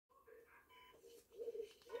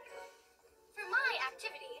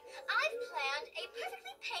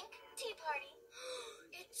tea party.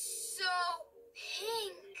 It's so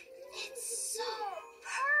pink. It's so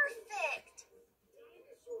perfect.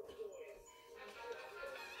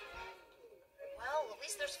 Well, at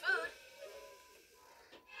least there's food.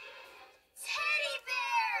 Teddy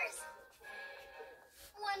bears!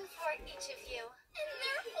 One for each of you. And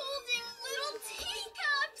they're holding little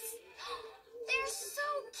teacups. They're so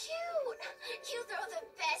cute. You throw the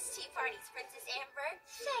best tea parties, Princess Amber.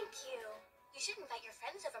 Thank you. You should invite your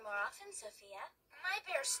friends over more often, Sophia. My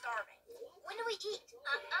bear's starving. When do we eat?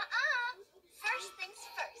 First things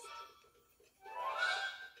first.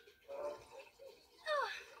 Oh,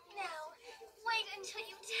 now, wait until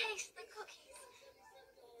you taste the cookies.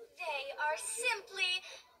 They are simply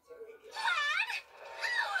plaid.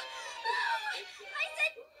 I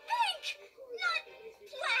said pink, not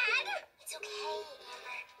plaid. It's okay,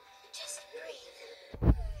 Amber. Just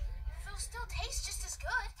breathe. They'll still taste just as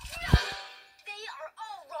good. They are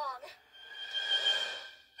all wrong.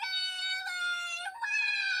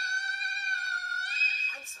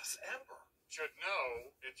 Princess Amber. Should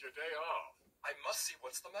know it's your day off. I must see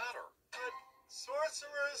what's the matter. But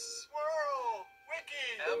Sorcerer's Swirl! Wiki!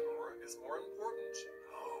 Amber is more important.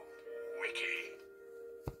 Oh, Wiki.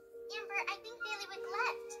 Amber, I think baileywick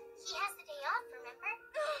left. He has the day off, remember?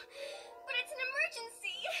 But it's an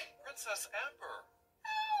emergency. Princess Amber.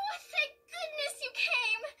 Oh, thank goodness you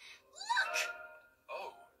came. Look!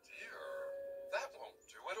 Oh, dear. That won't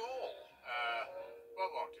do at all.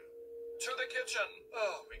 What won't do? To the kitchen.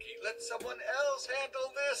 Oh, Wiki, let someone else handle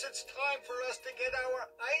this. It's time for us to get our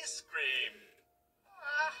ice cream.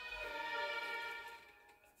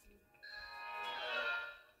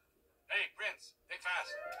 Hey, Prince, think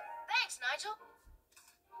fast. Thanks, Nigel.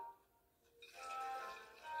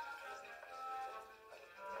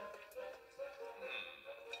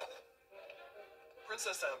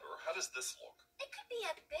 Princess Amber, how does this look? It could be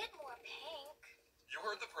a bit more pink. You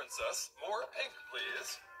heard the princess. More pink,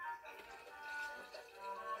 please.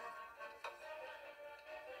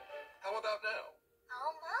 How about now?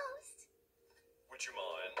 Almost. Would you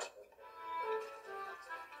mind?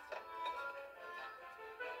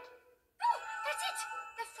 Oh, that's it.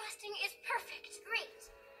 The frosting is perfect. Great.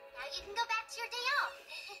 Now you can go back to your day off.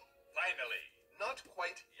 Finally. Not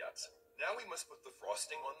quite yet. Now we must put the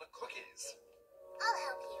frosting on the cookies. I'll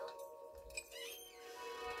help you.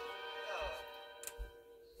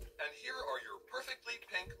 And here are your perfectly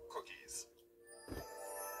pink cookies.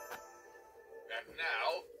 And now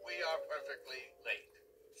we are perfectly late.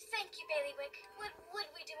 Thank you, baileywick. What would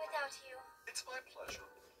we do without you? It's my pleasure.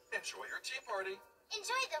 Enjoy your tea party.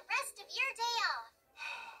 Enjoy the rest of your day off.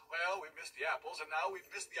 Well, we've missed the apples, and now we've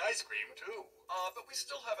missed the ice cream, too. But we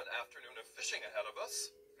still have an afternoon of fishing ahead of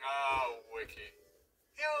us. Oh, Wiki.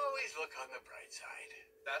 You always look on the bright side.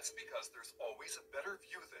 That's because there's always a better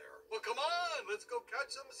view there. Well, come on. Let's go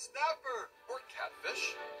catch some snapper. Or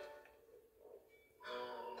catfish.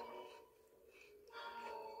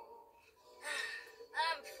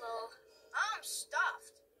 I'm full. I'm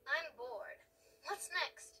stuffed. I'm bored. What's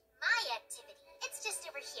next? My activity. It's just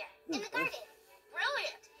over here, in the garden.